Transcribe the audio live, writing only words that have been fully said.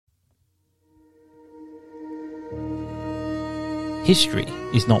History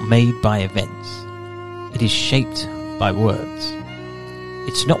is not made by events. It is shaped by words.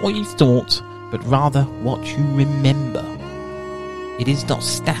 It's not what you thought, but rather what you remember. It is not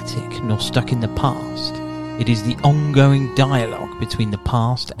static nor stuck in the past. It is the ongoing dialogue between the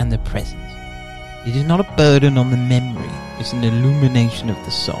past and the present. It is not a burden on the memory. It's an illumination of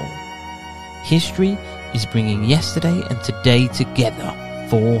the soul. History is bringing yesterday and today together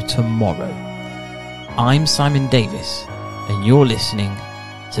for tomorrow. I'm Simon Davis, and you're listening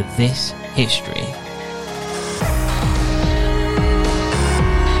to This History.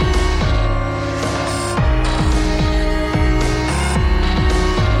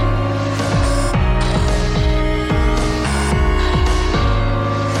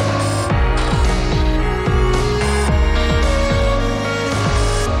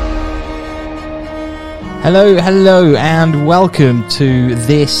 Hello, and welcome to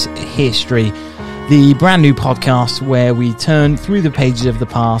This History, the brand new podcast where we turn through the pages of the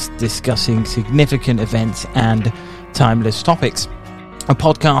past discussing significant events and timeless topics. A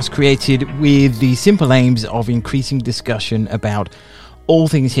podcast created with the simple aims of increasing discussion about all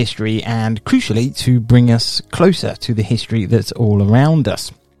things history and, crucially, to bring us closer to the history that's all around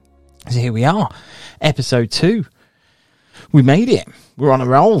us. So here we are, episode 2. We made it. We're on a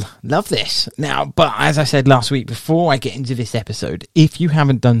roll. Love this. Now, but as I said last week, before I get into this episode, if you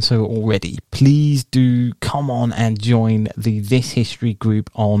haven't done so already, please do come on and join the This History group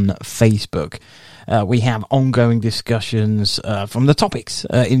on Facebook. We have ongoing discussions from the topics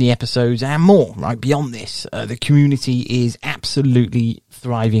in the episodes and more, right? Beyond this, the community is absolutely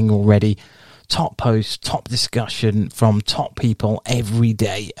thriving already. Top posts, top discussion from top people every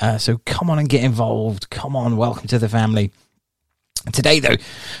day. So come on and get involved. Come on, welcome to the family. Today, though,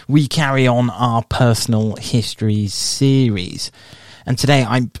 we carry on our personal histories series. And today,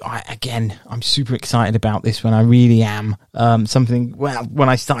 I'm super excited about this one. I really am. When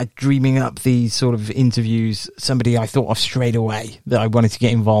I started dreaming up these sort of interviews, somebody I thought of straight away that I wanted to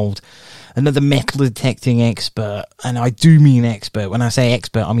get involved. Another metal detecting expert. And I do mean expert. When I say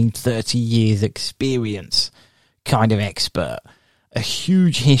expert, I mean 30 years experience kind of expert. A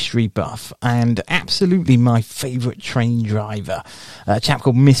huge history buff and absolutely my favourite train driver, a chap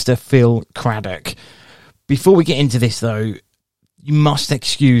called Mr. Phil Craddock. Before we get into this, though, you must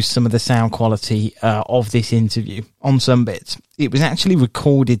excuse some of the sound quality of this interview on some bits. It was actually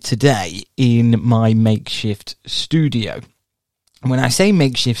recorded today in my makeshift studio. When I say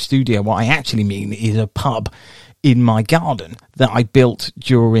makeshift studio, what I actually mean is a pub in my garden that I built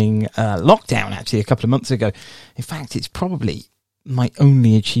during lockdown, actually, a couple of months ago. In fact, it's probably my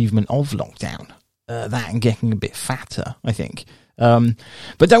only achievement of lockdown, that and getting a bit fatter, I think. But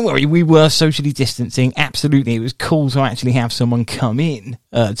don't worry, we were socially distancing. Absolutely, it was cool to actually have someone come in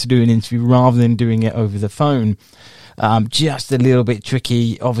to do an interview rather than doing it over the phone. Just a little bit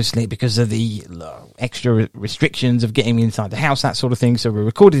tricky, obviously, because of the extra restrictions of getting inside the house, that sort of thing. So we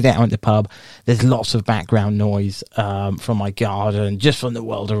recorded it out in the pub. There's lots of background noise from my garden, just from the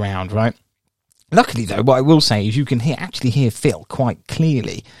world around, right? Luckily, though, what I will say is you can actually hear Phil quite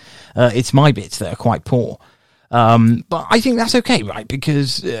clearly. It's my bits that are quite poor. But I think that's okay, right?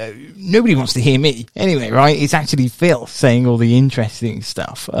 Because nobody wants to hear me anyway, right? It's actually Phil saying all the interesting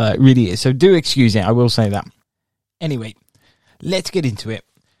stuff. It really is. So do excuse it. I will say that. Anyway, let's get into it.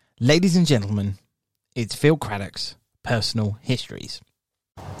 Ladies and gentlemen, it's Phil Craddock's Personal Histories.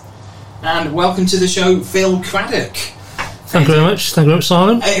 And welcome to the show, Phil Craddock. Thank you very much. Thank you very much,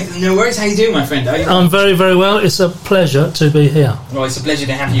 Simon. No worries. How you doing, my friend? I'm very, very well. It's a pleasure to be here. Well, it's a pleasure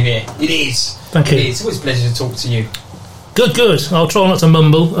to have you here. It is. Thank you. It's always a pleasure to talk to you. Good. I'll try not to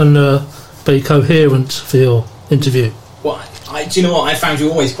mumble and be coherent for your interview. Well, do you know what? I found you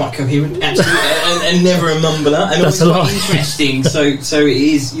always quite coherent, actually, and never a mumbler, and that's always quite interesting. So it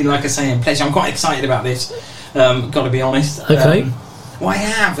is, like I say, a pleasure. I'm quite excited about this. Got to be honest. Okay. Well, I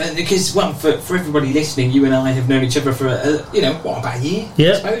have, because, for everybody listening, you and I have known each other for, about a year?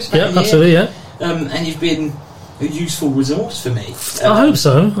 Yeah, I suppose? yeah, absolutely, yeah. And you've been a useful resource for me. I hope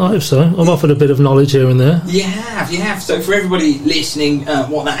so. I've offered a bit of knowledge here and there. You have. So for everybody listening,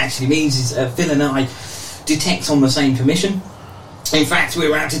 what that actually means is Phil and I detect on the same permission. In fact, we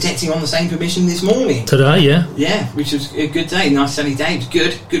were out detecting on the same permission this morning. Today, yeah. Yeah, which was a good day, nice sunny day. It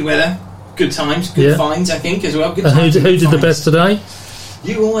was good weather, good times, good finds, I think, as well. Good times, who did the best today?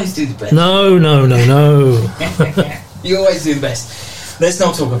 You always do the best. No. You always do the best. Let's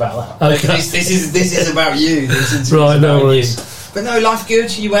not talk about that. Okay. This is about you. Right, no worries. But no, life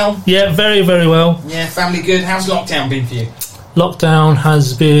good? You well? Yeah, very, very well. Yeah, family good. How's lockdown been for you? Lockdown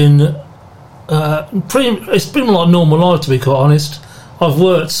has been it's been like normal life, to be quite honest. I've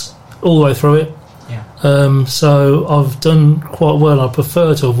worked all the way through it. Yeah. So I've done quite well. I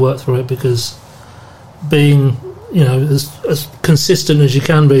prefer to have worked through it because being, as consistent as you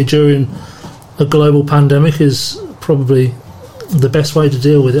can be during a global pandemic is probably the best way to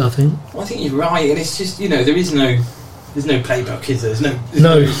deal with it, I think. Well, I think you're right, and it's just, there's no playbook, is there?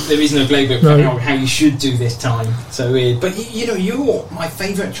 There is no playbook for how you should do this time. So weird. But, you're my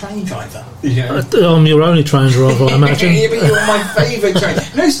favourite train driver. I'm your only train driver, I imagine. Yeah, but you're my favourite train.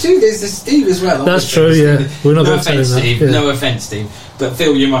 No, it's true, there's Steve as well. That's true, yeah. We're not going to say that. Steve. Yeah. No offence, Steve. But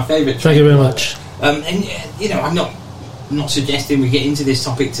Phil, you're my favourite train Thank you very driver. much. I'm not suggesting we get into this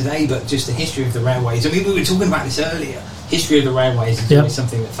topic today, but just the history of the railways. I mean, we were talking about this earlier. History of the railways is always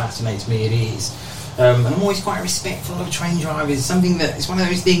something that fascinates me. It is. And I'm always quite respectful of train drivers. It's something that it's one of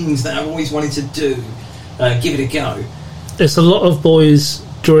those things that I've always wanted to do. Give it a go. It's a lot of boys'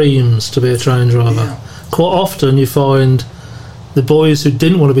 dreams to be a train driver. Yeah. Quite often you find the boys who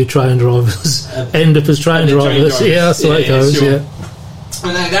didn't want to be train drivers end up as train drivers. Yeah, that's the way it goes. Sure. Yeah.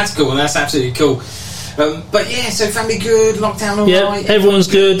 Well, no, that's cool. That's absolutely cool. But yeah, so family good, lockdown all right. Everyone's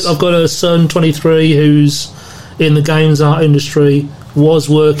good. I've got a son, 23, who's in the games art industry. Was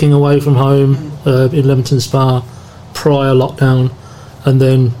working away from home in Leamington Spa prior lockdown, and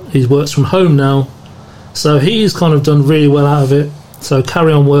then he works from home now. So he's kind of done really well out of it. So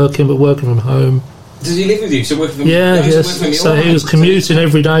carry on working, but working from home. Does he live with you? So working from So he was commuting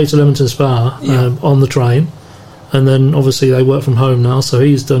every day to Leamington Spa on the train, and then obviously they work from home now. So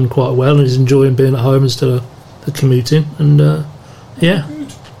he's done quite well, and he's enjoying being at home instead of the commuting. And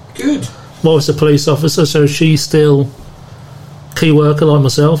good. Wife's a police officer, so she's still key worker like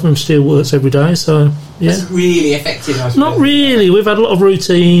myself and still works every day, so yeah. That's really affected us. Not really. We've had a lot of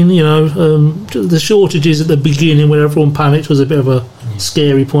routine, the shortages at the beginning when everyone panicked was a bit of a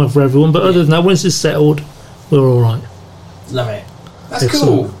scary point for everyone, but other than that, once it's settled, we're alright. Love it. That's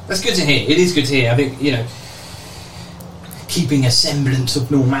cool. That's good to hear. It is good to hear. I think, keeping a semblance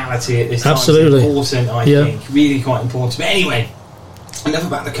of normality at this time is important, I think. Really quite important. But anyway, enough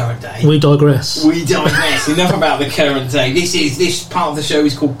about the current day. We digress. Enough about the current day. This part of the show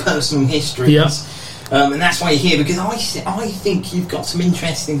is called Personal Histories. Yeah. And that's why you're here, because I think you've got some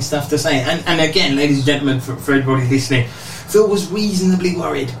interesting stuff to say. And again, ladies and gentlemen, for everybody listening, Phil was reasonably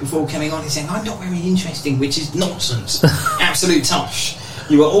worried before coming on and saying, I'm not very interesting, which is nonsense. Absolute tosh.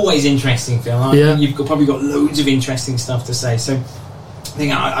 You are always interesting, Phil. You've probably got loads of interesting stuff to say. So the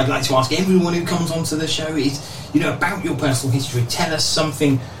thing I'd like to ask everyone who comes onto the show is, about your personal history. Tell us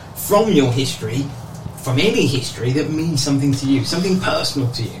something from your history, from any history, that means something to you, something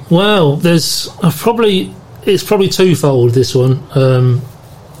personal to you. Well, it's probably twofold, this one.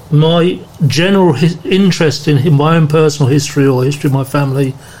 My general interest in my own personal history or history of my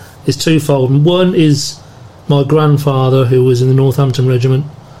family is twofold. One is my grandfather, who was in the Northampton Regiment,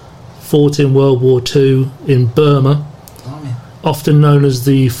 fought in World War II in Burma, often known as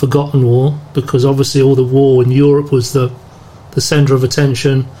the Forgotten War, because obviously all the war in Europe was the centre of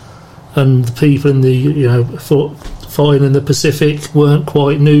attention, and the people in the fighting in the Pacific weren't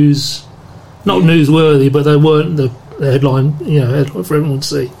quite newsworthy, but they weren't the headline for everyone to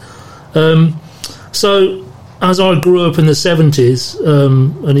see. So as I grew up in the 70s,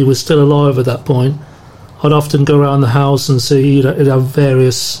 and he was still alive at that point, I'd often go around the house and see he'd have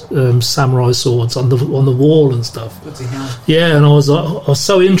various samurai swords on the wall and stuff. Yeah, and I was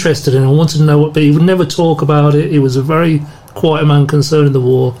so interested in it. I wanted to know what, but he would never talk about it. He was a very quiet man concerning the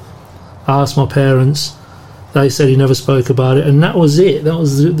war. I asked my parents. They said he never spoke about it, and that was it. That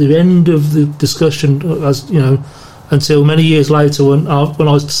was the end of the discussion, until many years later when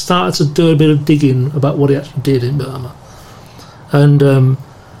I started to do a bit of digging about what he actually did in Burma. And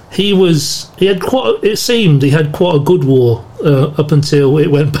he had quite a good war up until it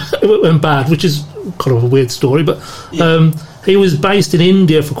went bad, which is kind of a weird story. But he was based in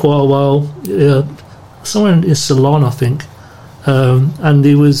India for quite a while, somewhere in Ceylon, I think, and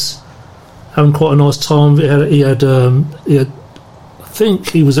he was having quite a nice time. He had I think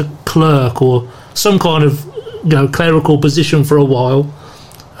he was a clerk or some kind of clerical position for a while,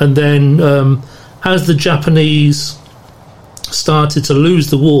 and then as the Japanese started to lose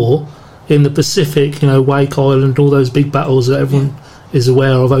the war in the Pacific, Wake Island, all those big battles that everyone is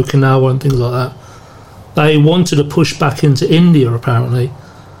aware of, Okinawa and things like that, they wanted to push back into India apparently,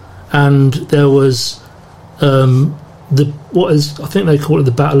 and there was I think they call it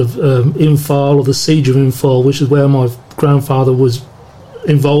the Battle of Imphal, or the Siege of Imphal, which is where my grandfather was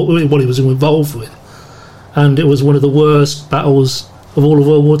involved with, and it was one of the worst battles of all of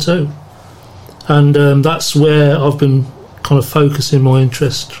World War II, and that's where I've been kind of focusing my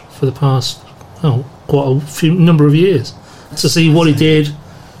interest for the past quite a number of years, to see what he did,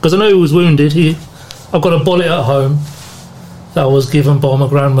 because I know he was wounded. He I've got a bullet at home that was given by my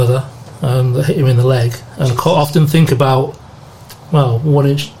grandmother that hit him in the leg, and I quite often think about, well, 1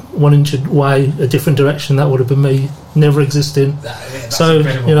 inch away, a different direction, that would have been me never existing. That's so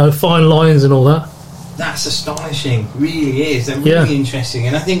incredible. you know, fine lines and all that. That's astonishing, really is. And really interesting.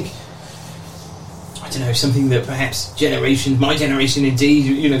 And I think, I don't know, something that perhaps my generation indeed,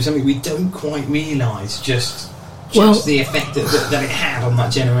 you know, something we don't quite realise just the effect that it had on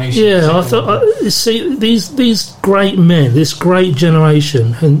that generation. Yeah, I thought, see, these great men, this great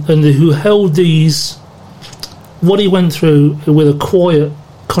generation, and who held what he went through with a quiet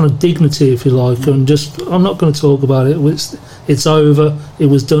kind of dignity, if you like, and just, I'm not going to talk about it. It's over. It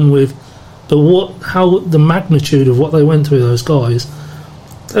was done with. But how the magnitude of what they went through, those guys.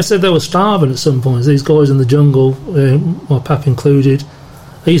 They said they were starving at some points. These guys in the jungle, my pap included.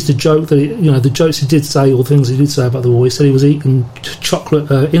 I used to joke that the jokes he did say, or things he did say about the war. He said he was eating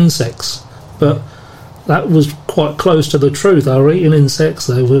chocolate insects, but that was quite close to the truth. They were eating insects.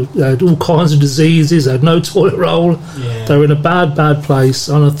 They had all kinds of diseases. They had no toilet roll. Yeah. They were in a bad place.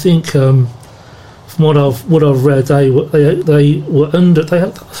 And I think, from what I've read, they were under.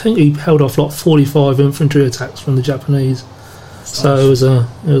 I think he held off like 45 infantry attacks from the Japanese. So it was a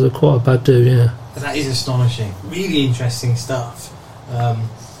quite a bad do. Yeah. That is astonishing. Really interesting stuff.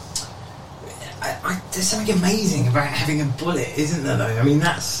 There's something amazing about having a bullet, isn't there? Though, I mean,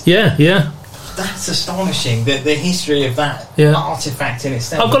 that's astonishing. The history of that artifact in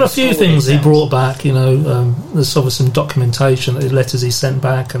itself. I've got a few things he brought back. You know, there's obviously some documentation, the letters he sent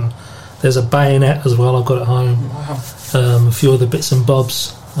back, and there's a bayonet as well. I've got at home. Wow. A few other bits and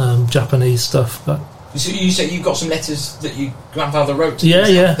bobs, Japanese stuff. But so you say you've got some letters that your grandfather wrote to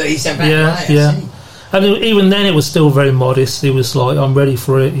that he sent back. Yeah. And even then, it was still very modest. He was like, "I'm ready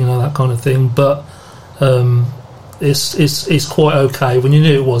for it," you know, that kind of thing. But it's quite okay when you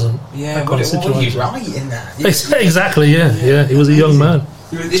knew it wasn't. Yeah, that kind of situation. What do you write in that? Exactly. Yeah. He was a young man.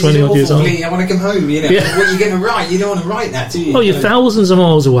 20 odd years old. I want to come home. You know, what are you going to write? You don't want to write that, do you? Well, you're thousands of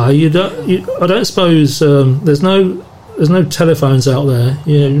miles away. I don't suppose there's no telephones out there.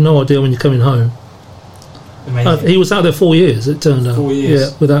 You have no idea when you're coming home. He was out there 4 years. It turned out. 4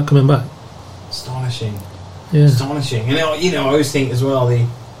 years. Yeah, without coming back. Astonishing. Yeah. Astonishing. And you know, I always think as well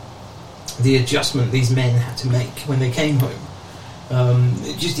the adjustment these men had to make when they came home.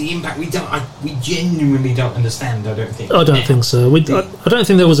 Just the impact we genuinely don't understand. I don't think. I don't think so. I don't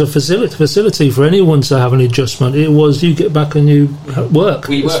think there was a facility for anyone to have an adjustment. It was you get back and you work.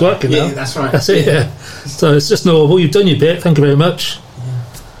 It's working now. That's right. That's it. Yeah. So it's just normal. You've done your bit. Thank you very much. Yeah.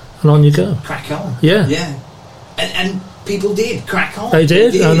 And on you go. Crack on. Yeah. Yeah. And people did crack on. They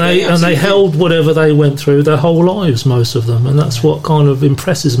did, and they held whatever they went through their whole lives, most of them, and that's what kind of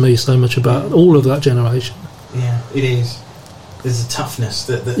impresses me so much about all of that generation. Yeah, it is. There's a toughness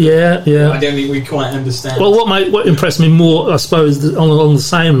that I don't think we quite understand. Well, what impressed me more, I suppose, along the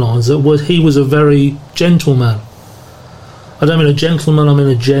same lines, that he was a very gentle man. I don't mean a gentleman, I mean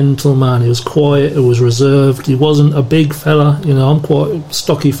a gentleman. He was quiet, he was reserved, he wasn't a big fella, you know, I'm quite a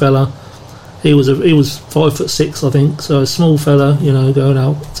stocky fella. He was 5'6", I think, so a small fella, you know, going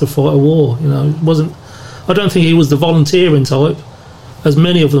out to fight a war. You know, I don't think he was the volunteering type, as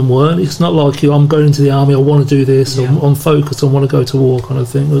many of them weren't. It's not like I'm going into the army, I want to do this, I'm focused, I want to go to war, kind of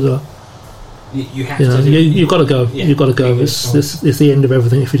thing. It was you have to. You've got to go. Yeah, you've got to go. It's the end of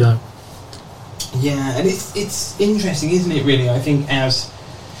everything if you don't. Yeah, and it's interesting, isn't it? Really, I think it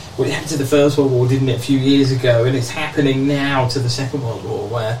happened to the First World War, didn't it, a few years ago, and it's happening now to the Second World War,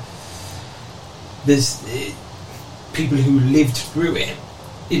 where there's people who lived through it,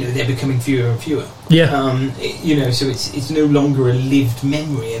 you know, they're becoming fewer and fewer. Yeah. You know, so it's no longer a lived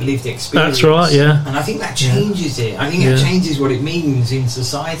memory, a lived experience. That's right, yeah. And I think that changes it. I think that changes what it means in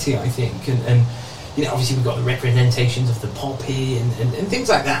society, I think. And you know, obviously we've got the representations of the poppy and things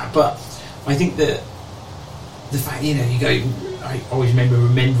like that, but I think that the fact, you know, you go, I always remember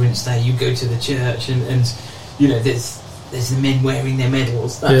Remembrance Day, you go to the church and you know, there's the men wearing their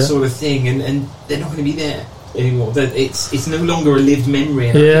medals, that sort of thing, and they're not going to be there anymore. It's no longer a lived memory,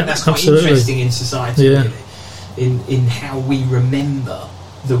 and I think that's quite interesting in society, really, in how we remember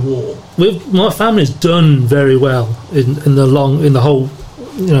the war. My family's done very well in the whole,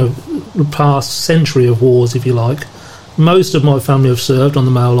 you know, past century of wars, if you like. Most of my family have served on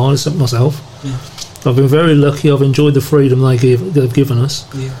the male line, except myself. Yeah. I've been very lucky. I've enjoyed the freedom they've given us.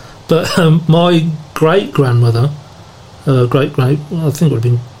 Yeah. But my great-grandmother, I think it would have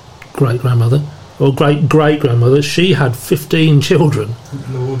been great-grandmother, or great-great-grandmother, she had 15 children.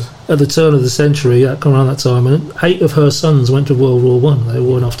 Lord. At the turn of the century, around that time, and 8 of her sons went to World War One. They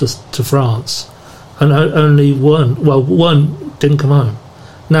went off to France. And only one didn't come home.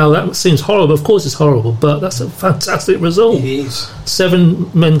 Now, that seems horrible. Of course it's horrible, but that's a fantastic result. It is.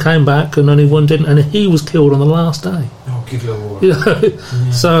 7 men came back and only 1 didn't, and he was killed on the last day. Oh, good Lord. You know?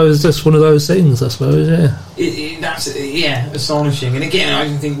 Yeah. So it's just one of those things, I suppose, yeah. That's astonishing. And again, I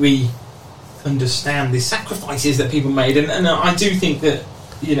don't think we understand the sacrifices that people made, and I do think that,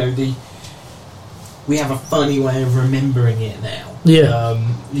 you know, we have a funny way of remembering it now. Yeah.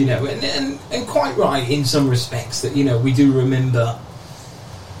 You know, and quite right in some respects that, you know, we do remember.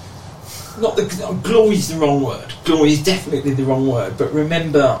 Glory is the wrong word. Glory is definitely the wrong word. But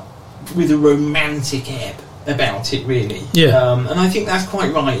remember with a romantic ebb about it, really. Yeah. And I think that's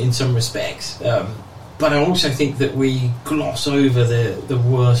quite right in some respects. But I also think that we gloss over the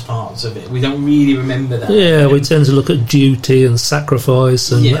worst parts of it. We don't really remember that. Yeah, we tend to look at duty and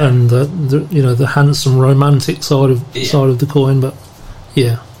sacrifice and the you know, the handsome romantic side of the coin. But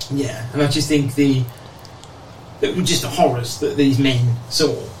yeah, and I just think the horrors that these men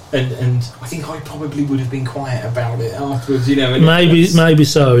saw. And I think I probably would have been quiet about it afterwards, you know. And maybe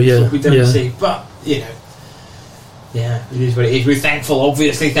so, yeah. We don't see, but you know, yeah, it is what it is. We're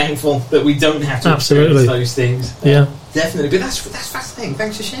obviously thankful that we don't have to experience those things. Yeah, definitely. But that's fascinating.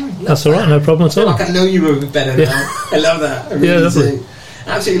 Thanks for sharing. That's all right, no problem at all. Like I know you a bit better now. I love that. I really do.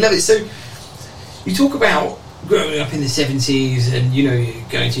 Absolutely love it. So you talk about growing up in the 70s and, you know,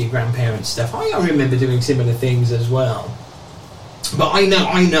 going to your grandparents' stuff. I remember doing similar things as well. But I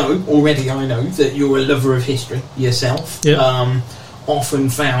know that you're a lover of history yourself. Yeah. Often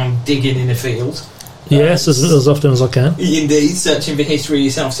found digging in a field. Yes, as often as I can. Indeed, searching for history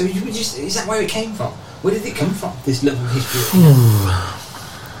yourself. So you were is that where it came from? Where did it come from, this love of history?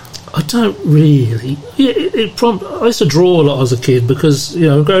 I don't really. Yeah, I used to draw a lot as a kid because, you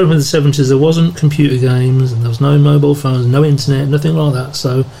know, growing up in the 70s, there wasn't computer games and there was no mobile phones, no internet, nothing like that.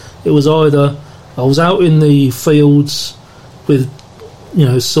 So it was either I was out in the fields with, you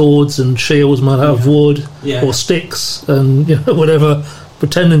know, swords and shields made out of wood or sticks and, you know, whatever,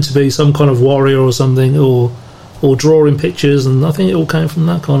 pretending to be some kind of warrior or something, or drawing pictures, and I think it all came from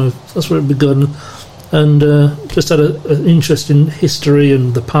that kind of. That's where it began, and just had an interest in history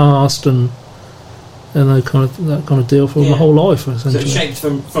and the past and that kind of deal for my whole life. Essentially. So it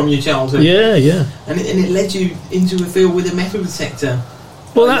shaped from your childhood. Yeah. And it led you into a field with a metal detector.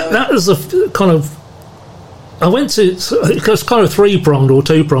 Well, that was a kind of. I went to. It was kind of 3-pronged or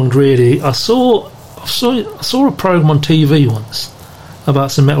 2-pronged, really. I saw a program on TV once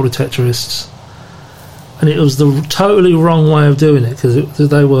about some metal detectorists, and it was the totally wrong way of doing it because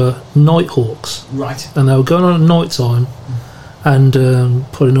they were night hawks, right? And they were going on at night time and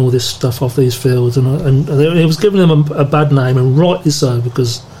putting all this stuff off these fields, and it was giving them a bad name, and rightly so,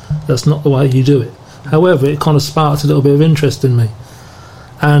 because that's not the way you do it. However, it kind of sparked a little bit of interest in me,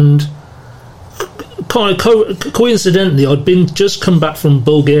 and kind of coincidentally, I'd just come back from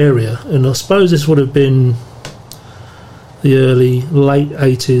Bulgaria, and I suppose this would have been the late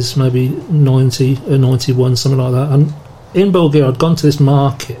 80s, maybe 90 or 91, something like that. And in Bulgaria, I'd gone to this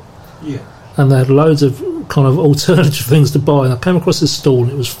market, and they had loads of kind of alternative things to buy. And I came across this stall,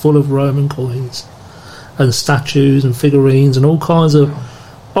 and it was full of Roman coins and statues and figurines and all kinds of.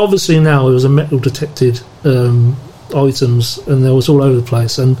 Obviously, now it was a metal detected items, and there was all over the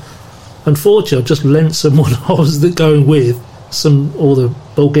place. And unfortunately, I just lent someone I was going with all the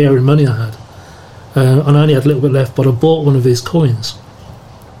Bulgarian money I had. And I only had a little bit left, but I bought one of these coins.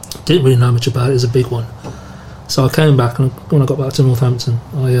 Didn't really know much about it. It was a big one. So I came back, and when I got back to Northampton,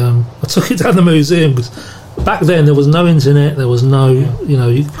 I took it down the museum, because back then there was no internet, there was no, you know,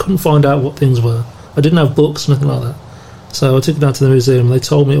 you couldn't find out what things were. I didn't have books, nothing like that. So I took it down to the museum, and they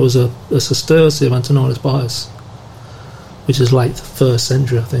told me it was a sesterce of Antoninus Pius, which is late 1st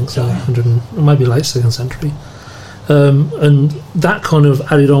century, I think, so 100 or maybe late 2nd century. And that kind of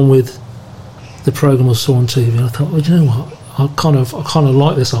added on with the programme I saw on TV, and I thought, well, you know what, I kind of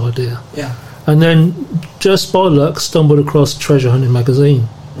like this idea. Yeah. And then, just by luck, stumbled across Treasure Hunting magazine,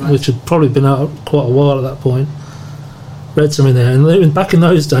 which had probably been out quite a while at that point. Read something there, and back in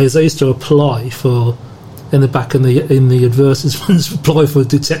those days, they used to apply for, in the advertisements, apply for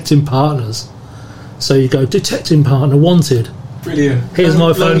detecting partners. So you go, detecting partner wanted. Brilliant. Here's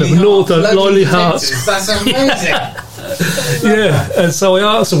my phone number, Northern Lonely Hearts. That's amazing. Yeah, and so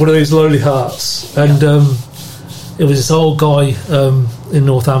I asked for one of these Lonely Hearts, and it was this old guy in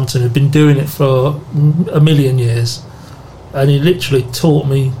Northampton who'd been doing it for a million years, and he literally taught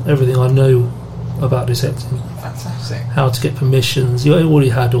me everything I knew about detecting. Fantastic. How to get permissions. You already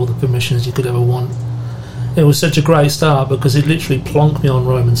had all the permissions you could ever want. It was such a great start because it literally plonked me on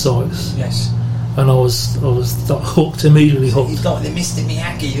Roman sites. Yes. and I was hooked, immediately hooked. He's like the Mr.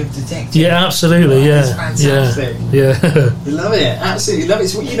 Miyagi of detective. Yeah, absolutely. It's fantastic. Yeah. You love it, absolutely love it.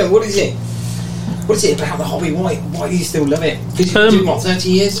 So, you know, what is it? What is it about the hobby? Why do you still love it? Because you've been doing what, 30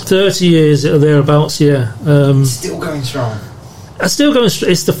 years? 30 years or thereabouts. Yeah. Still going strong. I still going.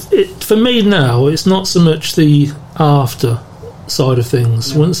 For me now, it's not so much the after side of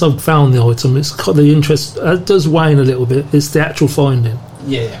things. Once I've found the item, it's got the interest. It does wane a little bit. It's the actual finding.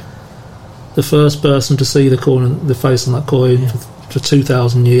 Yeah. The first person to see the coin, the face on that coin for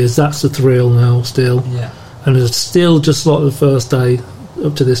 2,000 years. That's the thrill now. Still. Yeah. And it's still just like the first day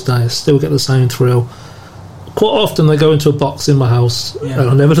up to this day. I still get the same thrill. Quite often they go into a box in my house and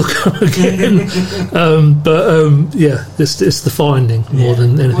I'll never look at them again. Yeah, it's the finding more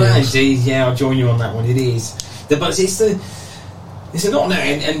than anything else. Indeed, yeah, I'll join you on that one. It is. But it's a lot now,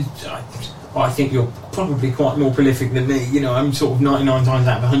 and I think you're probably quite more prolific than me. You know, I'm sort of 99 times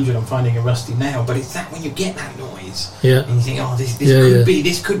out of 100 I'm finding a rusty nail, but it's that when you get that noise, and you think, oh,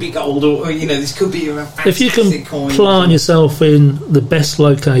 this could be gold, or you know, this could be a fantastic if you can coin. Plant yourself in the best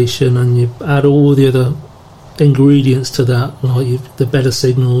location and you add all the other ingredients to that, like the better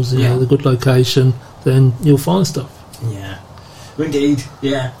signals, you know, the good location, then you'll find stuff. Yeah, indeed,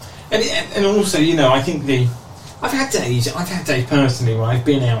 yeah. And also, you know, I think I've had days personally where I've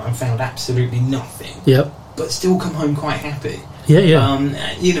been out and found absolutely nothing. Yep. But still come home quite happy. Yeah.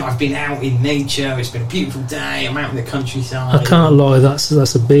 You know, I've been out in nature. It's been a beautiful day. I'm out in the countryside. I can't lie. That's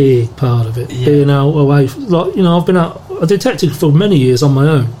a big part of it. Yeah. Being out away, like, you know, I've been out. I detected for many years on my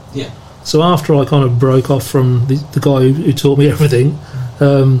own. Yeah. So after I kind of broke off from the guy who taught me everything,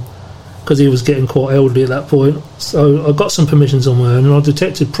 because he was getting quite elderly at that point, so I got some permissions on my own, and I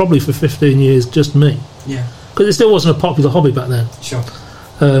detected probably for 15 years just me. Yeah. Because it still wasn't a popular hobby back then. Sure.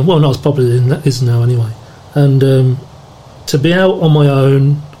 Well, not as popular as it is now anyway. And to be out on my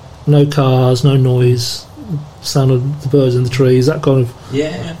own, no cars, no noise, sound of the birds in the trees, that kind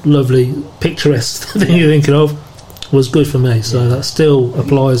of lovely, picturesque thing you're thinking of, was good for me. So that still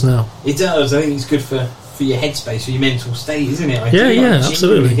applies now. It does. I think it's good for your headspace, for your mental state, isn't it?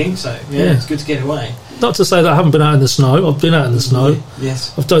 Absolutely. I think so. Yeah, it's good to get away. Not to say that I haven't been out in the snow. I've been out in the snow.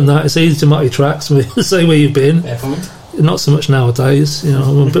 Yes. I've done that. It's easy to mark your tracks and say where you've been. Fair point. Not so much nowadays. You know,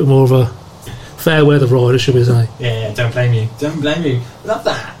 I'm a bit more of a fair weather rider, should we say. Yeah, don't blame you. Love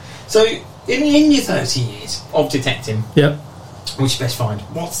that. So, in your 30 years of detecting, which best find,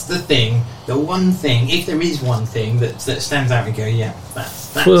 what's the one thing, if there is one thing that stands out and go,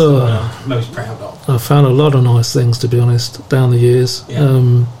 that's the one I'm most proud of? I've found a lot of nice things, to be honest, down the years.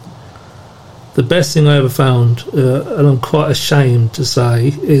 The best thing I ever found, and I'm quite ashamed to say,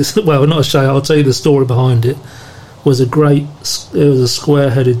 is, well, not ashamed, I'll tell you the story behind it, was a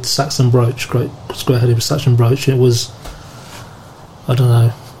square-headed Saxon brooch, It was, I don't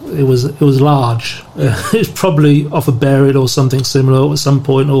know, it was large. It was probably off a burial or something similar at some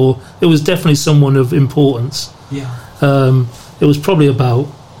point, or it was definitely someone of importance. Yeah. It was probably about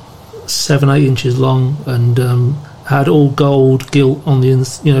 7-8 inches long, and had all gold gilt on the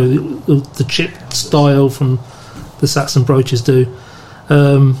you know, the chip style from the Saxon brooches do.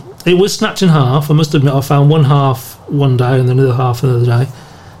 It was snapped in half. I must admit, I found one half one day and the other half another day,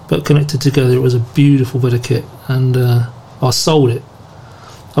 but connected together, it was a beautiful bit of kit, and I sold it.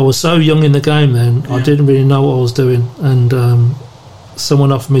 I was so young in the game then, I didn't really know what I was doing, and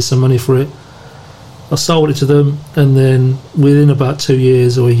someone offered me some money for it. I sold it to them, and then within about 2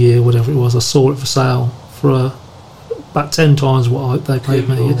 years or a year, whatever it was, I saw it for sale for about 10 times what they paid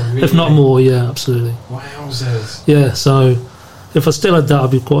me, really? If not more. Yeah, absolutely. Wowzers. Yeah, so if I still had that,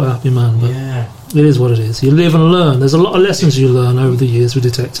 I'd be quite a happy man. But it is what it is. You live and learn. There's a lot of lessons you learn over the years with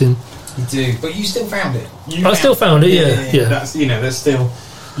detecting. You do, but you still found it. I still found it. Yeah. That's, you know, that's still.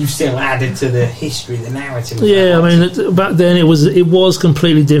 You still added to the history, the narrative. Yeah, I mean, back then it was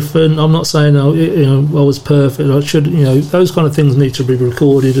completely different. I'm not saying I was perfect. I should, you know, those kind of things need to be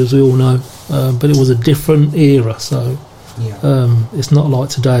recorded, as we all know. But it was a different era, so it's not like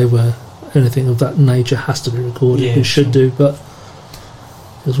today where anything of that nature has to be recorded. It should do, but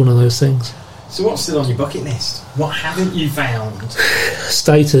it was one of those things. So what's still on your bucket list? What haven't you found?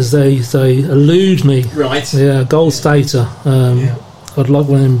 Stators, they elude me. Right. Yeah, gold stator. I'd like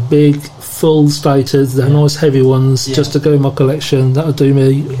one of them big, full stators, they're nice heavy ones, just to go in my collection. That would do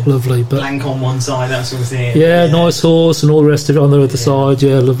me lovely. But blank on one side, that sort of thing. Yeah, nice horse and all the rest of it on the other side.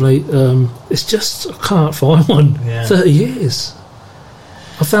 Yeah, lovely. It's just, I can't find one. 30 years.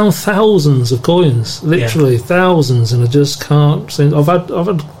 I found thousands of coins, literally thousands, and I just can't seem. I've had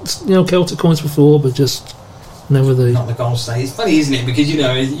Celtic coins before, but just never the... Not the gold state. It's funny, isn't it? Because,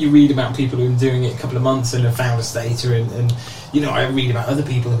 you read about people who've been doing it a couple of months and have found a stater, and I read about other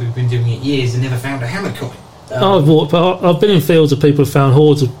people who've been doing it years and never found a hammer coin. I've been in fields of people who found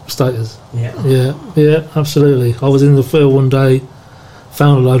hordes of staters. Yeah, absolutely. I was in the field one day,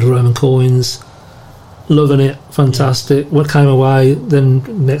 found a load of Roman coins, loving it, fantastic. What came away,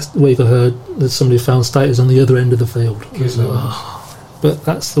 then next week I heard that somebody found staters on the other end of the field. But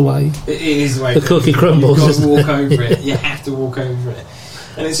that's the way. It is the way the cookie crumbles. You've got to walk over it. You have to walk over it,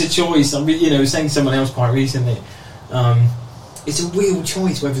 and it's a choice. I mean, saying to someone else quite recently, it's a real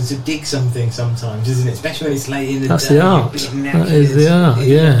choice whether to dig something sometimes, isn't it? Especially when it's late in the day. That's the art. That is the art.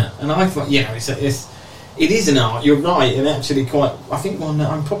 Yeah. And I thought, it is an art. You're right, and actually, I think one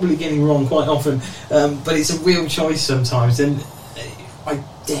that I'm probably getting wrong quite often, but it's a real choice sometimes, and I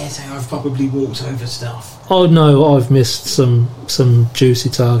dare say I've probably walked over stuff. Oh no, I've missed some juicy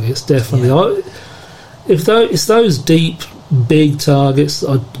targets, definitely. Yeah. If it's those deep, big targets,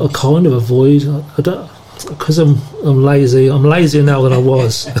 I kind of avoid. I don't, because I'm lazy. I'm lazier now than I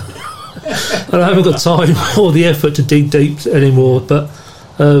was. I haven't got time or the effort to dig deep anymore. But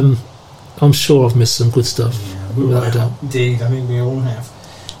I'm sure I've missed some good stuff. Yeah, without a doubt. Indeed, I think we all have.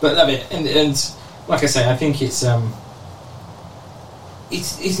 But love it, and like I say, I think it's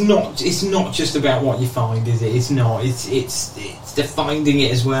not just about what you find, is it? It's not. It's the finding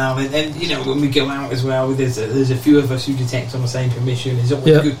it as well, and when we go out as well, there's a few of us who detect on the same permission. There's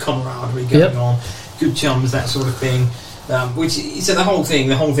always good camaraderie going on, good chums, that sort of thing. So the whole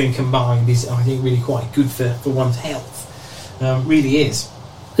thing combined is, I think, really quite good for one's health. Really is.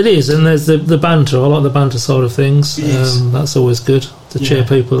 It is, and there's the banter. I like the banter side of things. That's always good to cheer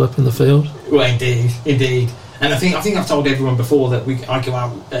people up in the field. Well, indeed. And I think I've told everyone before that I go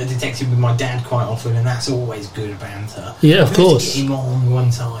out detecting with my dad quite often, and that's always good banter. Yeah, of course. Get him on one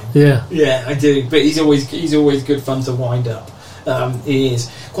time. Yeah, I do. But he's always good fun to wind up. He is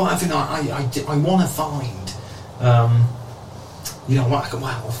quite often. I want to find. I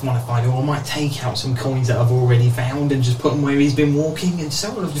might take out some coins that I've already found and just put them where he's been walking, and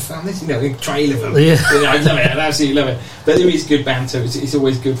someone have found this, a trail of them. Yeah, I love it. I absolutely love it. But there is good banter. It's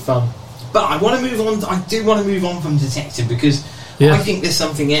always good fun. But I want to move on. I do want to move on from detective, because I think there's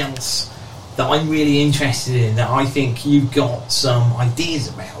something else that I'm really interested in, that I think you've got some ideas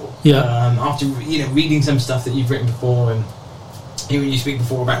about. Yeah. After reading some stuff that you've written before, and hearing you speak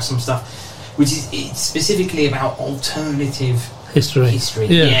before about some stuff, which is specifically about alternative history.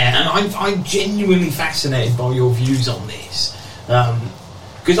 Yeah. And I'm genuinely fascinated by your views on this,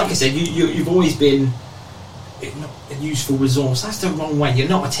 because, like I said, you've always been not a useful resource. That's the wrong way. You're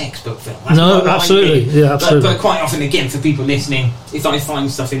not a textbook, Phil. No, absolutely. Yeah, absolutely. But quite often, again, for people listening, if I find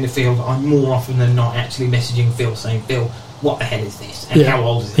stuff in the field, I'm more often than not actually messaging Phil, saying, Phil, what the hell is this? And how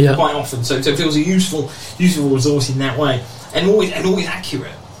old is it? Yeah. Quite often. So it feels a useful resource in that way. And always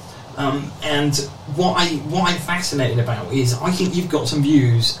accurate. And what I'm fascinated about is, I think you've got some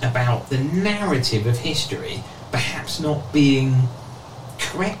views about the narrative of history perhaps not being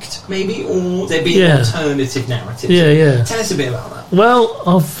correct, maybe, or there being alternative narratives. Yeah. Tell us a bit about that.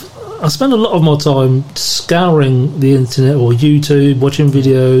 Well, I spend a lot of my time scouring the internet or YouTube, watching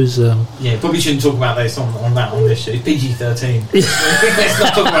videos. Probably shouldn't talk about this on this show. PG-13. Let's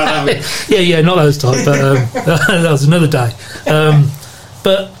not talk about that. Yeah, not those type, but that was another day.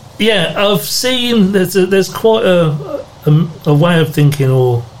 But yeah, I've seen there's quite a way of thinking,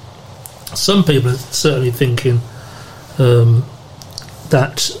 or some people are certainly thinking,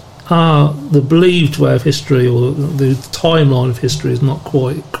 that the believed way of history, or the timeline of history, is not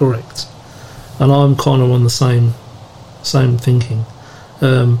quite correct, and I'm kind of on the same thinking.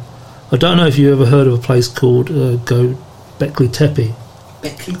 I don't know if you ever heard of a place called Göbekli Tepe.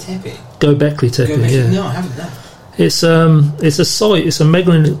 Göbekli Tepe. Yeah. No, I haven't. No. It's a site. It's a I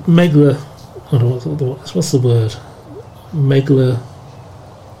don't know what's the word.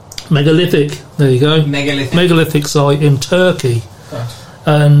 Megalithic. There you go. Megalithic site in Turkey. Right.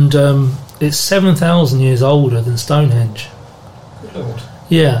 And it's 7,000 years older than Stonehenge. Good Lord.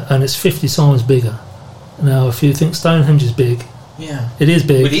 Yeah, and it's 50 times bigger. Now, if you think Stonehenge is big, it is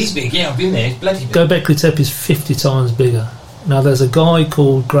big. But it is big, I've been there, it's bloody big. Göbekli Tepe is 50 times bigger. Now, there's a guy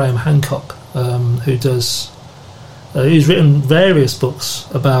called Graham Hancock who's written various books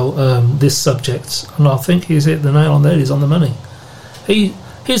about this subject, and I think he's hit the nail on there. He's on the money.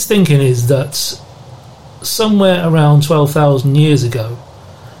 His thinking is that somewhere around 12,000 years ago,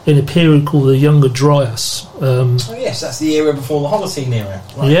 in a period called the Younger Dryas. Yes, that's the era before the Holocene era.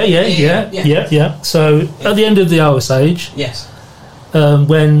 Right? Yeah. So at the end of the Ice Age, yes,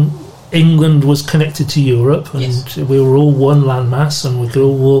 when England was connected to Europe, and we were all one landmass, and we could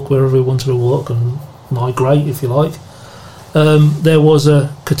all walk wherever we wanted to walk, and migrate, if you like, there was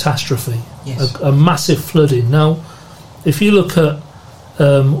a catastrophe, Yes. a massive flooding. Now, if you look at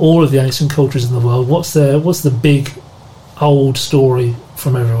all of the ancient cultures in the world, what's the big old story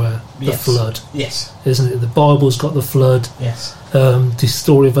from everywhere? The Yes. flood, Yes. isn't it? The Bible's got the flood. Yes. The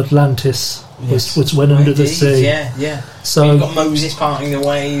story of Atlantis, Yes. which went under the Indeed, sea. Yeah, yeah. So You've got Moses parting the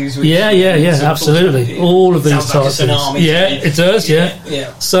waves. Which, yeah, absolutely. All of these sounds like a types of tsunami. things. Yeah, it does. Yeah. Yeah.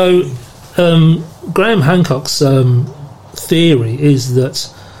 So Graham Hancock's theory is that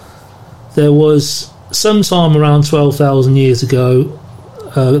there was sometime around 12,000 years ago,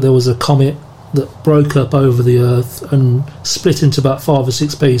 there was a comet that broke up over the Earth and split into about 5 or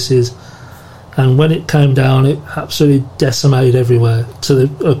 6 pieces. And when it came down, it absolutely decimated everywhere to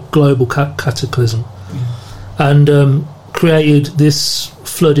a global cataclysm, and created this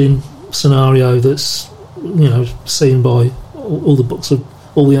flooding scenario that's seen by all the books of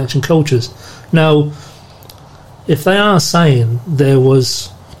all the ancient cultures. Now, if they are saying there was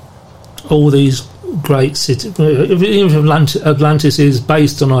all these great cities, even if Atlantis is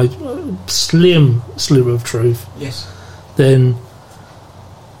based on a slim sliver of truth, Yes. then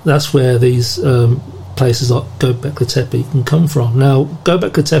that's where these places like Göbekli Tepe can come from. Now,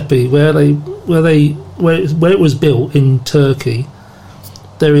 Göbekli Tepe, where it was built in Turkey,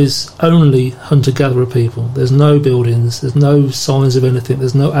 there is only hunter-gatherer people. There's no buildings. There's no signs of anything.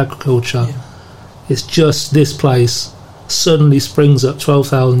 There's no agriculture. Yeah. It's just this place suddenly springs up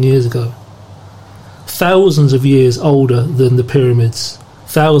 12,000 years ago. Thousands of years older than the pyramids.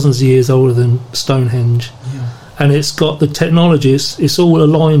 Thousands of years older than Stonehenge. Yeah. And it's got the technology. It's all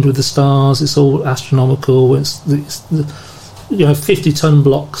aligned with the stars. It's all astronomical. It's 50-ton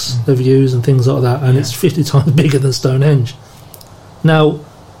blocks of views and things like that, and it's 50 times bigger than Stonehenge. Now,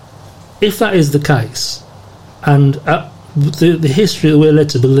 if that is the case, and the history that we're led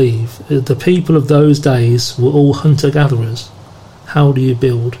to believe, the people of those days were all hunter-gatherers. How do you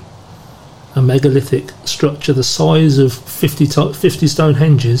build a megalithic structure the size of 50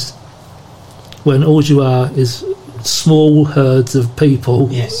 Stonehenges when all you are is small herds of people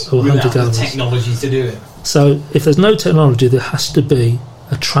who are Without hunter-gatherers? the technology to do it. So if there's no technology, there has to be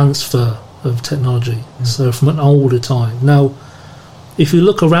a transfer of technology. So from an older time. Now, if you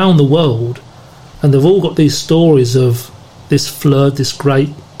look around the world, and they've all got these stories of this flood, this great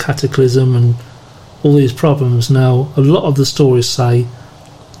cataclysm, and all these problems. Now, a lot of the stories say,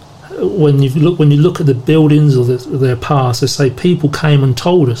 when you look at the buildings or their past, they say people came and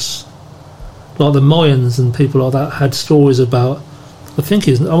told us. Like the Mayans and people like that had stories about. I'm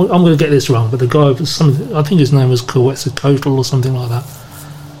going to get this wrong, but the guy, I think his name was Quetzalcoatl or something like that.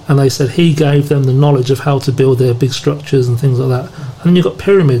 And they said he gave them the knowledge of how to build their big structures and things like that. And then you've got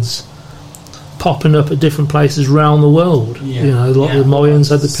pyramids popping up at different places around the world. Yeah. The Mayans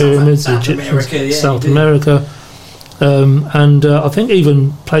had the pyramids, the Egyptians, South America. And I think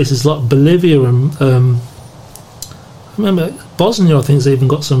even places like Bolivia and I remember Bosnia, I think, has even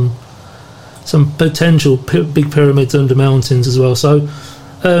got some potential big pyramids under mountains as well. So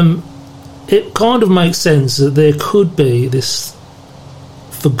it kind of makes sense that there could be this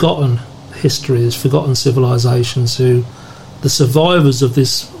forgotten history, this forgotten civilizations, who the survivors of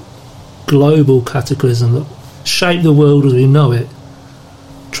this global cataclysm that shaped the world as we know it,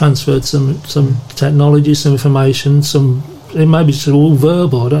 transferred some technology, some information, it may be all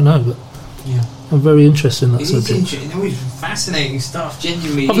verbal, I don't know, but I'm very interested in that subject. It's fascinating stuff,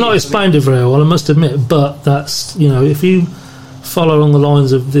 genuinely. I've not explained it very well, I must admit, but that's, if you follow along the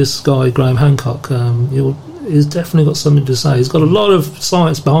lines of this guy, Graham Hancock, he's definitely got something to say. He's got a lot of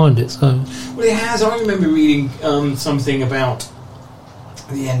science behind it. So. Well, it has. I remember reading something about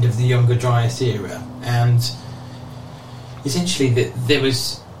the end of the Younger Dryas era, and essentially that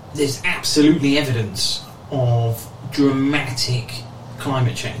there's absolutely evidence of dramatic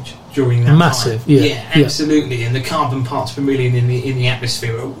climate change during that Massive, time. yeah, absolutely. And the carbon parts per million in the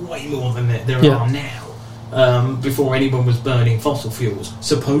atmosphere are way more than there are now. Before anyone was burning fossil fuels,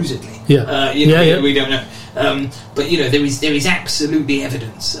 supposedly. We don't know. But there is absolutely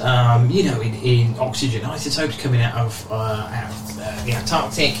evidence. In oxygen isotopes coming out of the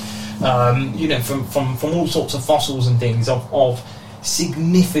Antarctic. From all sorts of fossils and things of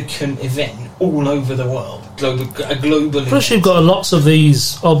significant event all over the world, global. Plus, you've got lots of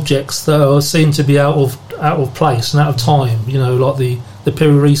these objects that are seen to be out of place and out of time. Like the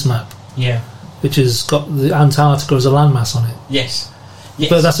Piri Reis map. Yeah. Which has got the Antarctica as a landmass on it. Yes.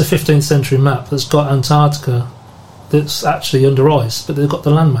 But that's a 15th century map that's got Antarctica that's actually under ice, but they've got the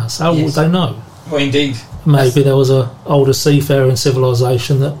landmass. How would they know? Well, indeed. Maybe there was a older seafaring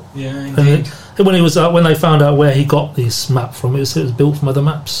civilization that. Yeah, indeed. When they found out where he got this map from, it was built from other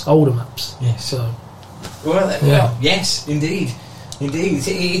maps, older maps. Yes. So Well, yes, indeed.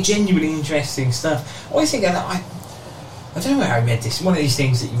 It's genuinely interesting stuff. I always think that I don't know how I read this. One of these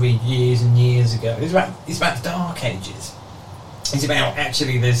things that you read years and years ago. It's about the Dark Ages. It's about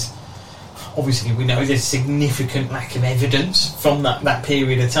actually obviously we know there's significant lack of evidence from that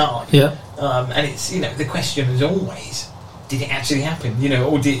period of time. Yeah. And it's the question is always, did it actually happen?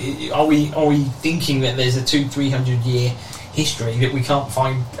 Or are we thinking that there's a 200-300 year history that we can't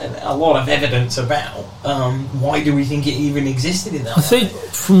find a lot of evidence about? Why do we think it even existed in that way? I think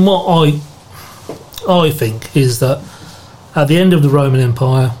from what I think is that at the end of the Roman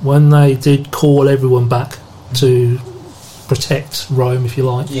Empire, when they did call everyone back to protect Rome, if you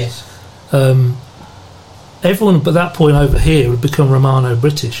like, yes, everyone at that point over here had become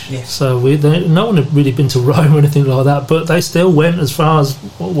Romano-British. Yes. So no one had really been to Rome or anything like that, but they still went as far as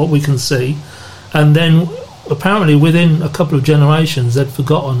what we can see. And then apparently within a couple of generations they'd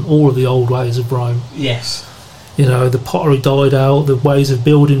forgotten all of the old ways of Rome. Yes. The pottery died out, the ways of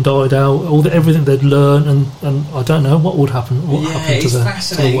building died out, everything they'd learned, and I don't know what would happen. What happened to the world?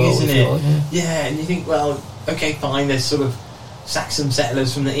 Fascinating, isn't it? Yeah, and you think, well, okay, fine. There's sort of Saxon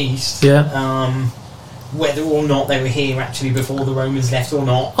settlers from the east. Yeah. Whether or not they were here actually before the Romans left or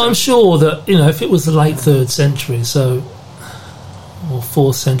not, I'm sure that if it was the late 3rd century, or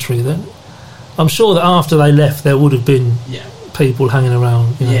 4th century, then I'm sure that after they left, there would have been people hanging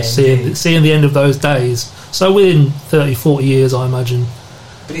around, seeing the end of those days. So within 30, 40 years, I imagine,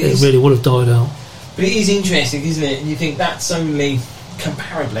 it really would have died out. But it is interesting, isn't it? And you think that's only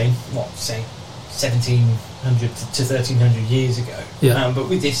comparably, say, 1700 to 1300 years ago. Yeah. But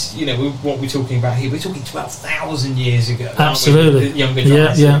with this, what we're talking about here, we're talking 12,000 years ago. Absolutely. The Younger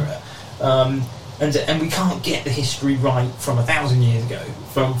Dryas era. And we can't get the history right from 1,000 years ago,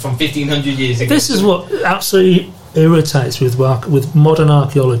 from 1,500 years ago. This is what absolutely irritates with modern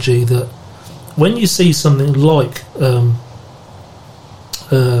archaeology, that when you see something like I've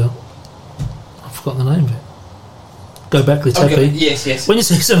forgotten the name of it, Göbekli Tepe. Okay, yes. When you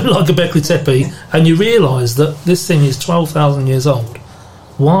see something like Göbekli Tepe and you realise that this thing is 12,000 years old,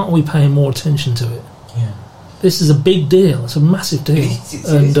 why aren't we paying more attention to it? Yeah. This is a big deal. It's a massive deal. It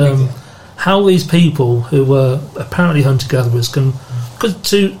is a big deal. How these people who were apparently hunter-gatherers can... Because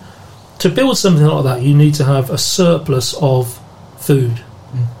to build something like that, you need to have a surplus of food.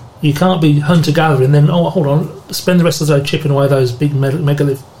 You can't be hunter-gathering and then, hold on, spend the rest of the day chipping away those big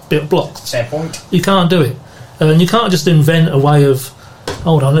megalith blocks. Fair point. You can't do it. And you can't just invent a way of,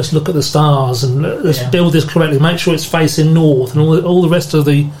 hold on, let's look at the stars and let's build this correctly, make sure it's facing north, and all the rest of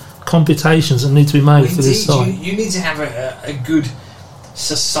the computations that need to be made for this site. You need to have a good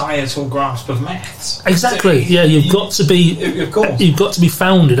societal grasp of maths. Exactly. So you've got to be. Of course. You've got to be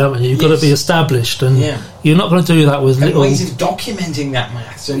founded, haven't you? You've got to be established, and you're not going to do that with little ways of documenting that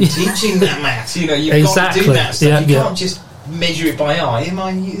maths and teaching that maths. You've got to do that stuff. Yeah, you can't just measure it by eye. Am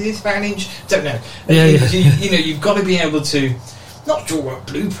I this about an inch? Don't know. You've got to be able to not draw a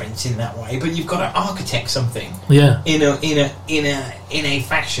blueprint in that way, but you've got to architect something. Yeah. In a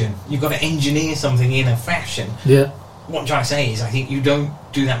fashion. You've got to engineer something in a fashion. Yeah. What I'm trying to say is, I think you don't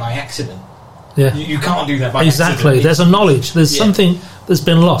do that by accident. Yeah. You can't do that by accident. Exactly. There's a knowledge. There's something that's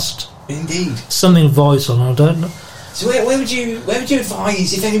been lost. Indeed. Something vital. I don't know. So where would you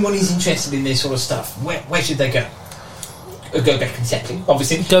advise, if anyone is interested in this sort of stuff, where should they go? Göbekli Tepe,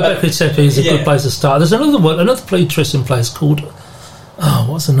 obviously. Göbekli Tepe is a good place to start. There's another interesting place called,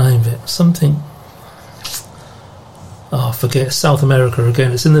 what's the name of it? Something. I forget. South America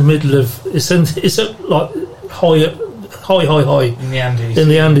again. It's in the middle of. It's like high in the Andes. In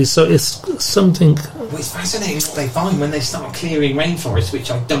the Andes, so it's something. Well, it's fascinating what they find when they start clearing rainforests,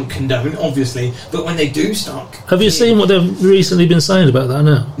 which I don't condone, obviously. But when they do start, have you seen what they've recently been saying about that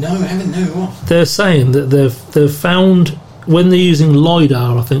now? No, I haven't. No, what? They're saying that they've found, when they're using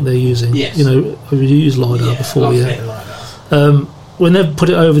LiDAR, I think they're using. Yes. Have you used LiDAR before? LiDAR. When they've put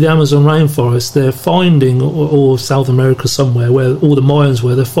it over the Amazon rainforest, they're finding, or South America somewhere where all the Mayans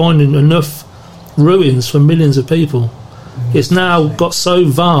were, they're finding enough ruins for millions of people. It's now got so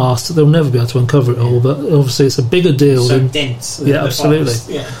vast that they'll never be able to uncover it all, but obviously it's a bigger deal. So dense. Yeah, absolutely.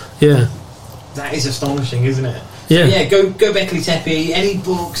 Yeah. That is astonishing, isn't it? Yeah. So Göbekli Tepe. Any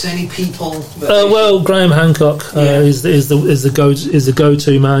books? Any people? Well, Graham Hancock is the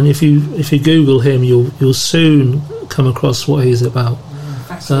go-to man. If you Google him, you'll soon come across what he's about.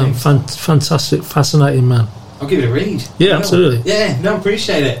 Fantastic, fascinating man. I'll give it a read. Yeah, absolutely. Yeah, no,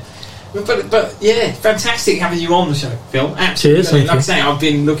 appreciate it. But yeah, fantastic having you on the show, Phil. Absolutely. Cheers. Like I say, I've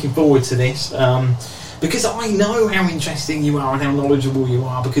been looking forward to this. because I know how interesting you are and how knowledgeable you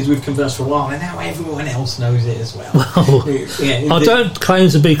are, because we've conversed for a while, and now everyone else knows it as well. Well, I don't claim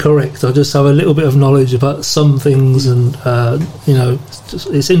to be correct. I just have a little bit of knowledge about some things, and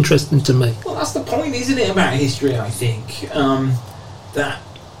it's interesting to me. Well, that's the point, isn't it, about history? I think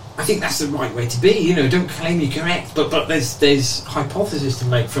I think that's the right way to be. Don't claim you're correct, but there's hypotheses to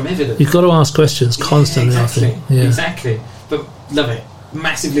make from evidence. You've got to ask questions constantly. Exactly. I think. Yeah. Exactly. But love it.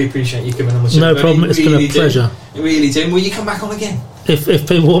 Massively appreciate you coming on the show. No problem. It's been a pleasure. Really do. Will you come back on again? If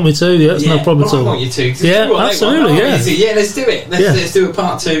people want me to, yeah, it's no problem at all. I want you to. Yeah, absolutely. Yeah, let's do it. Let's do a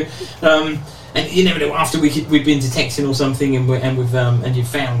part 2. And you never know. After we've been detecting or something, and you've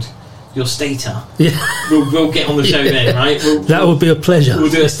found your stator, we'll get on the show then, right? That would be a pleasure. We'll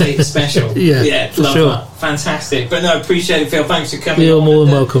do a stator special. yeah, for love sure. That. Fantastic. But no, appreciate it, Phil. Thanks for coming. You're more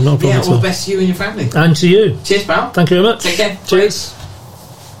than welcome. No problem at all. All the best to you and your family. And to you. Cheers, pal. Thank you very much. Take care. Cheers.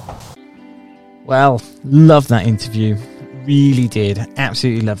 Well, loved that interview. Really did.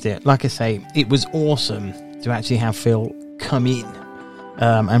 Absolutely loved it. Like I say, it was awesome to actually have Phil come in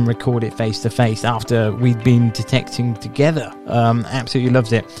and record it face to face after we'd been detecting together. Absolutely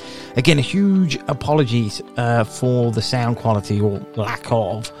loved it. Again, a huge apologies for the sound quality, or lack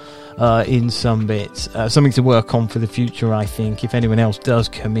of, in some bits. Something to work on for the future, I think. If anyone else does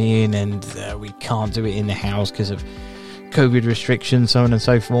come in and we can't do it in the house because of COVID restrictions, so on and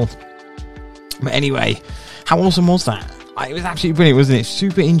so forth. But anyway, how awesome was that? It was absolutely brilliant, wasn't it?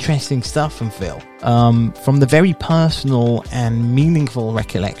 Super interesting stuff from Phil. From the very personal and meaningful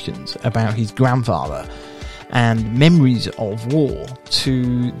recollections about his grandfather and memories of war,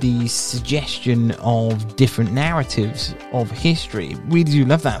 to the suggestion of different narratives of history. Really do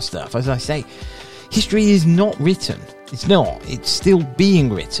love that stuff. As I say, history is not written. It's not. It's still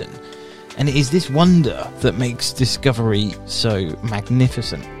being written. And it is this wonder that makes discovery so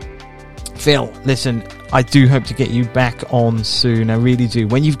magnificent. Phil, listen, I do hope to get you back on soon. I really do.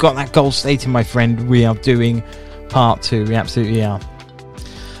 When you've got that goal stated, my friend, we are doing part 2. We absolutely are.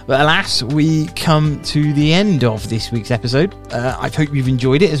 But alas, we come to the end of this week's episode. I hope you've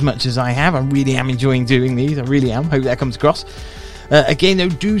enjoyed it as much as I have. I really am enjoying doing these. I really am. Hope that comes across. Again, though,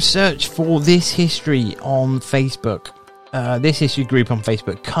 do search for This History on Facebook. This History group on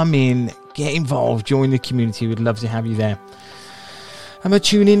Facebook. Come in, get involved, join the community. We'd love to have you there. I'm going to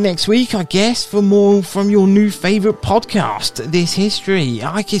tune in next week, I guess, for more from your new favourite podcast, This History.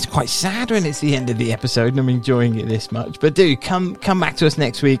 I think it's quite sad when it's the end of the episode and I'm enjoying it this much. But do, come back to us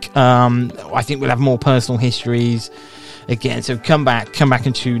next week. I think we'll have more personal histories again. So come back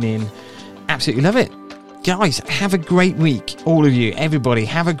and tune in. Absolutely love it. Guys, have a great week. All of you, everybody,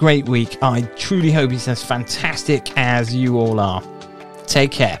 have a great week. I truly hope it's as fantastic as you all are. Take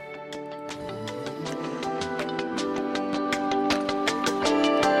care.